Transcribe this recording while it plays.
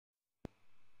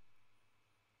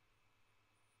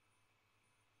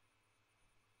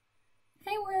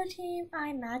Hey Royal Team,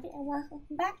 I'm Maddie and welcome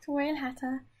back to Royale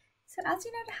Hatter. So as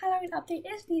you know, the Halloween update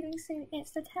is leaving soon.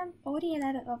 It's the 10th or the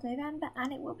 11th of November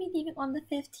and it will be leaving on the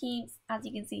 15th, as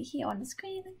you can see here on the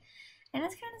screen. And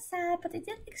that's kind of sad, but they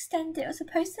did extend it. It was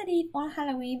supposed to leave on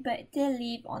Halloween, but it did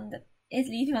leave is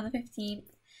leaving on the 15th.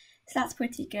 So that's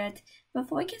pretty good.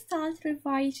 Before we get started with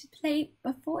why you should play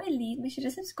before it leaves, make sure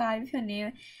to subscribe if you're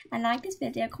new and like this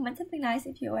video, comment something nice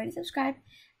if you're already subscribed,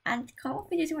 and comment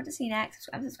what videos you want to see next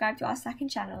and subscribe to our second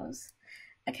channels.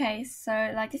 Okay,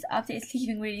 so like this update is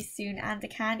leaving really soon, and the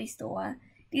candy store,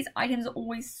 these items are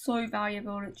always so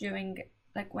valuable during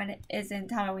like when it isn't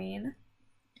Halloween.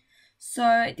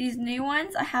 So these new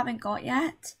ones I haven't got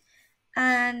yet,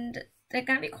 and they're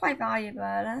going to be quite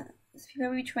valuable. So people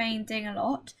will be trading a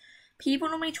lot. People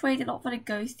normally trade a lot for the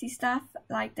ghosty stuff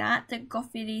like that. The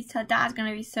𝘾𝙧𝙚𝙨𝙚𝙨, that's going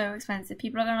to be so expensive.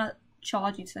 People are going to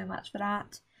charge you so much for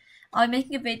that. I'll be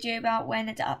making a video about when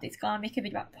the update's gone. I'll make a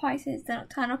video about prices, the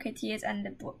nocturnal kitties, and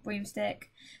the broomstick.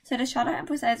 So the Shadow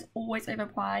Empress is always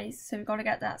overpriced, so we've got to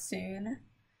get that soon.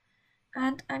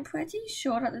 And I'm pretty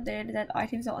sure that the Day of the Dead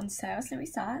items are on sale, so let me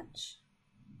search.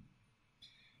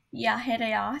 Yeah, here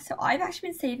they are. So I've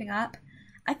actually been saving up.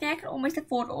 I think I can almost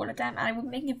afford all of them, and I will be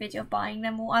making a video of buying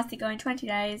them all as they go in 20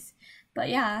 days. But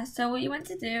yeah, so what you want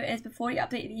to do is before the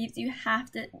update leaves, you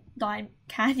have to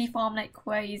candy farm like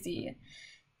crazy.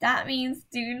 That means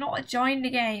do not join the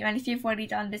game, and if you've already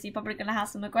done this, you're probably going to have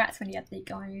some regrets when the update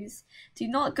goes. Do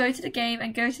not go to the game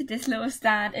and go to this little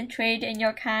stand and trade in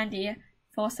your candy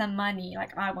for some money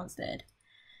like I once did.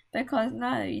 Because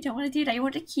no, you don't want to do that. You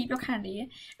want to keep your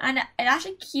candy, and it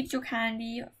actually keeps your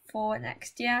candy for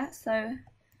next year. So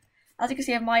as you can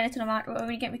see, I have my little amount will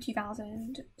only get me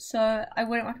 2,000, so I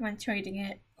wouldn't recommend trading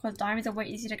it because diamonds are way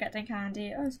easier to get than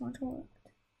candy. Oh, someone talked.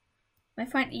 My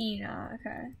friend Ina,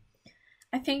 okay.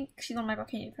 I think she's one of my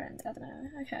volcano friends, I don't know,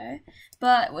 okay.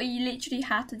 But what you literally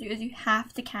have to do is you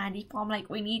have to candy farm, like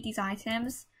we need these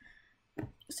items.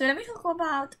 So let me talk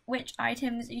about which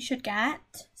items you should get.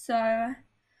 So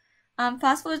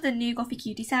first of all is the new Gothy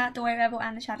Cutie set, the White Rebel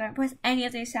and the Shadow Empress. Any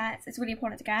of those sets is really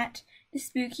important to get. The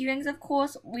spooky rings, of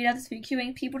course, we love the spooky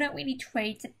ring. People don't really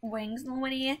trade rings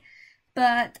normally,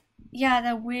 but yeah,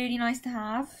 they're really nice to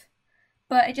have.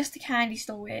 But it's just a candy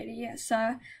store really,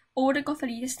 so all the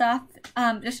𝘾𝙧𝙚𝙚𝙨 stuff,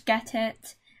 just get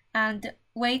it and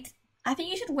wait. I think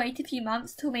you should wait a few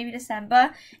months till maybe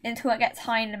December until it gets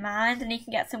high in demand and you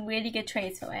can get some really good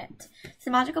trades for it. So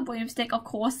magical broomstick, of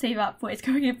course, save up for it. It's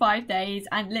going in 5 days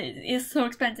and it is so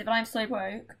expensive and I'm so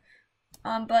broke.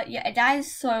 But yeah, that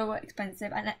is so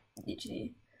expensive and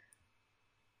literally.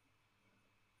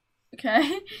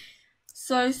 Okay.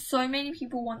 So many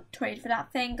people want to trade for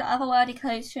that thing. The otherworldly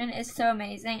collection is so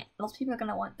amazing. Lots of people are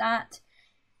going to want that.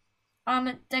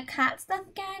 The cat stuff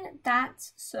again,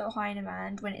 that's so high in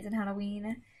demand when it's in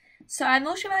Halloween. So I'm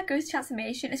not sure about ghost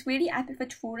transformation. It's really epic for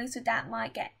trolling, so that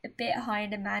might get a bit high in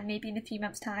demand maybe in a few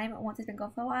months' time once it's been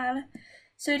gone for a while.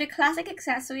 So the classic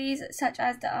accessories such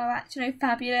as the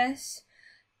fabulous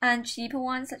and cheaper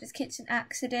ones such as kitchen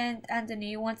accident, and the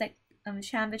new ones like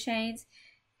chamber chains,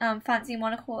 fancy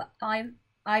monocle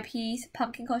eyepiece,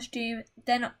 pumpkin costume,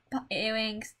 then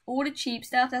earrings, all the cheap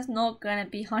stuff that's not gonna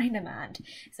be high in demand.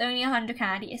 It's only 100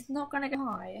 candy, it's not gonna go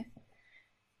high.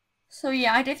 So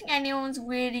yeah, I don't think anyone's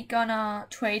really gonna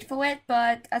trade for it,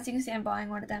 but as you can see I'm buying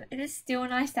one of them. It is still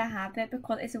nice to have it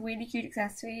because it's a really cute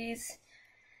accessories.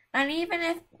 And even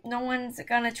if no one's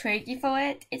gonna trade you for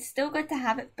it, it's still good to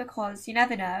have it because you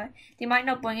never know. They might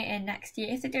not bring it in next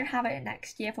year. If they don't have it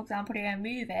next year, for example, they're gonna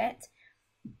move it,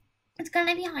 it's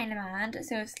gonna be high in demand,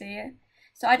 seriously.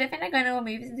 So I don't think they're gonna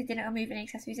remove it since they didn't remove any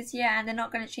accessories this year, and they're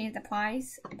not gonna change the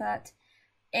price, but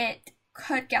it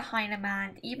could get high in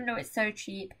demand even though it's so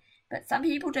cheap. But some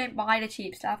people don't buy the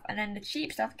cheap stuff, and then the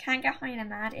cheap stuff can get high in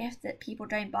demand if the people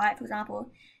don't buy it. For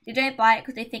example, they don't buy it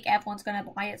because they think everyone's gonna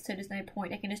buy it, so there's no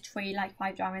point. They can just trade like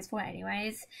 5 diamonds for it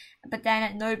anyways. But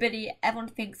then everyone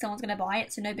thinks someone's gonna buy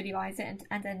it, so nobody buys it,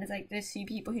 and then there's like those few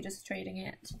people who are just trading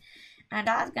it. And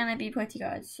that's gonna be pretty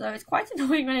good. So it's quite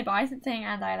annoying when I buy something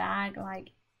and I lag,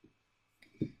 like,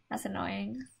 that's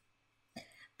annoying.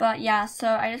 But yeah, so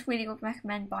I just really would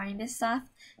recommend buying this stuff.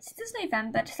 Since it's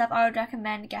November, the stuff I would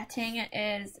recommend getting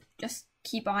is just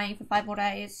keep buying for 5 more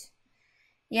days.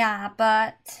 Yeah,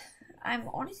 but I'm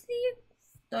honestly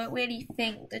don't really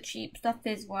think the cheap stuff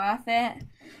is worth it.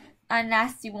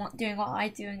 Unless you want doing what I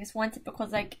do and just want it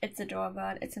because like it's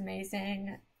adorable, it's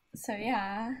amazing. So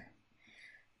yeah.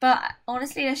 But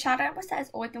honestly, the Shadow Empress set has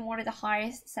always been one of the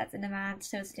highest sets in demand,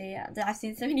 seriously. I've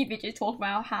seen so many videos talk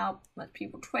about how much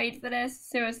people trade for this.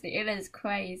 Seriously, it is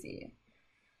crazy.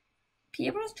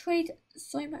 people just trade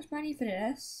so much money for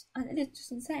this, and it is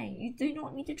just insane. You do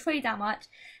not need to trade that much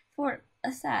for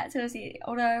a set. Seriously,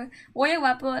 although Royal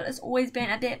Rebel has always been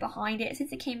a bit behind it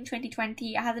since it came in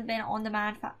 2020. It hasn't been on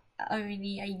demand for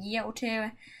only a year or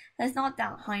two. There's not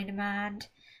that high demand.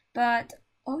 But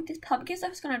oh, this pumpkin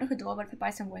stuff is gonna look adorable if I buy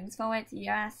some wings for it.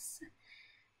 Yes.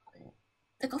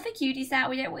 The Gothic Cutie set,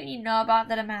 we don't really know about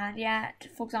the demand yet.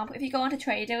 For example, if you go onto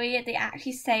Tradery, they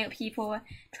actually say what people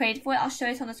trade for it. I'll show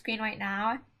it on the screen right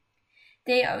now.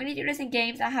 They only do this in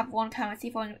games that have one currency.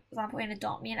 For example, in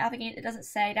Adopt Me and other games, it doesn't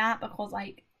say that because,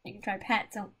 like, you can trade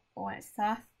pets and all that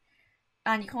stuff,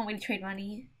 and you can't really trade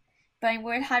money. But in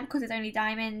Royale High, because it's only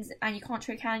diamonds and you can't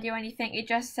trade candy or anything, it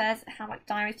just says how much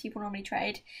diamonds people normally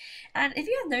trade. And if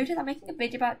you have noticed, I'm going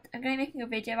to be making a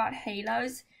video about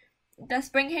halos. The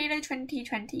Spring Halo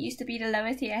 2020 used to be the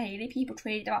lowest tier Halo. People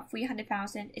traded about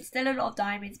 300,000. It's still a lot of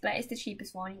diamonds, but it's the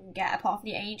cheapest one you can get apart from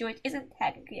the Angel, which isn't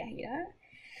technically a Halo.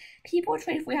 People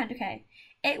traded 300k.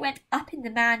 It went up in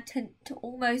demand to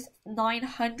almost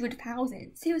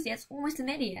 900,000. Seriously, that's almost $1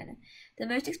 million. The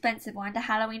most expensive one, the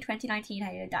Halloween 2019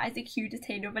 Halo, that is the cutest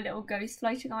Halo with a little ghost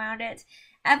floating around it.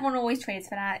 Everyone always trades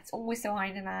for that. It's always so high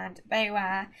in demand. Very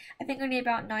rare. I think only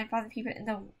about 9,000 people in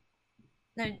the...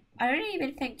 No, I don't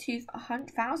even think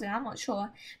 200,000, I'm not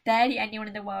sure. Barely anyone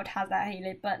in the world has that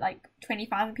Halo, but like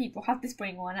 20,000 people have the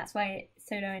spring one. That's why it's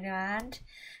so low in demand.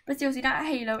 But seriously, that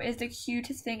Halo is the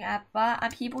cutest thing ever,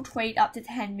 and people trade up to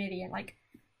 10 million. Like,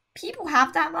 people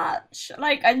have that much.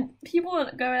 Like, and people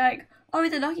go like, oh,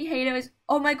 the lucky Halos.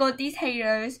 Oh my god, these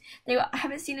Halos. I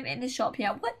haven't seen them in the shop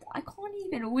yet. What? I can't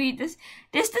even read this.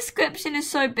 This description is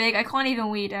so big, I can't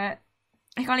even read it.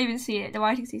 I can't even see it. The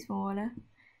writing's too small.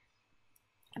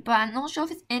 But I'm not sure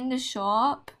if it's in the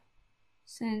shop,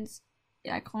 since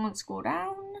I can't scroll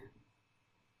down.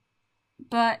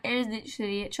 But it is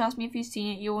literally, trust me, if you've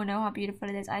seen it, you will know how beautiful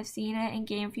it is. I've seen it in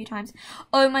game a few times.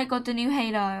 Oh my god, the new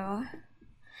Halo.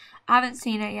 I haven't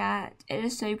seen it yet. It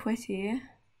is so pretty.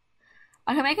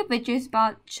 I can make a video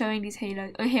about showing these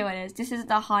Halos. Oh, here it is. This is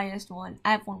the highest one.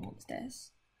 Everyone wants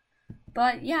this.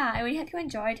 But yeah, I really hope you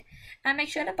enjoyed, and make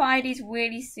sure to buy these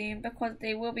really soon because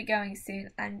they will be going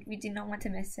soon and we do not want to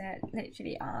miss it.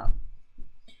 Literally,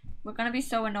 we're gonna be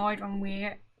so annoyed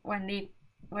when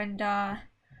the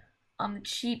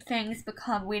cheap things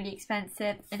become really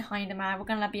expensive and high in demand. We're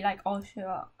gonna be like, oh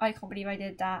sure, I can't believe I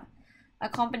did that. I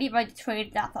can't believe I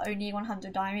traded that for only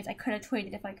 100 diamonds. I could have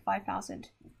traded it for like 5,000.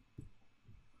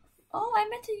 Oh, I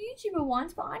met a YouTuber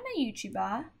once, but I'm a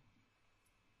YouTuber.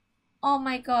 Oh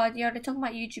my god, yeah, they're talking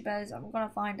about YouTubers. I'm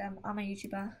gonna find them. I'm a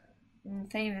YouTuber.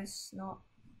 Famous, not.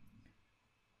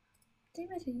 They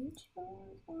met a YouTuber?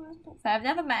 Oh, that's not fair. I've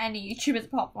never met any YouTubers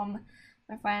apart from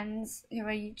my friends who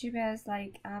are YouTubers.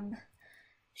 Like,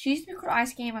 she used to be called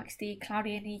Ice Game XD,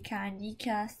 Claudia, Nika, and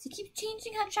Nika. She keeps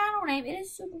changing her channel name. It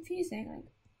is so confusing. Like,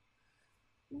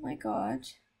 oh my god.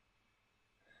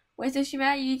 Wait, so she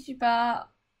met a YouTuber?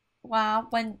 Wow,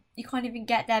 when you can't even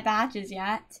get their badges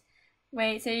yet.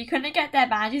 Wait, so you couldn't get their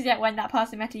badges yet when that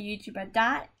person met a YouTuber?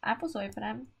 That, I feel sorry for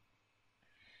them.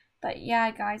 But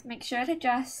yeah, guys, make sure to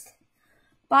just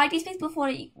buy these things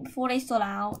before they sell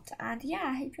out. And yeah,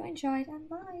 I hope you enjoyed, and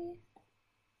bye.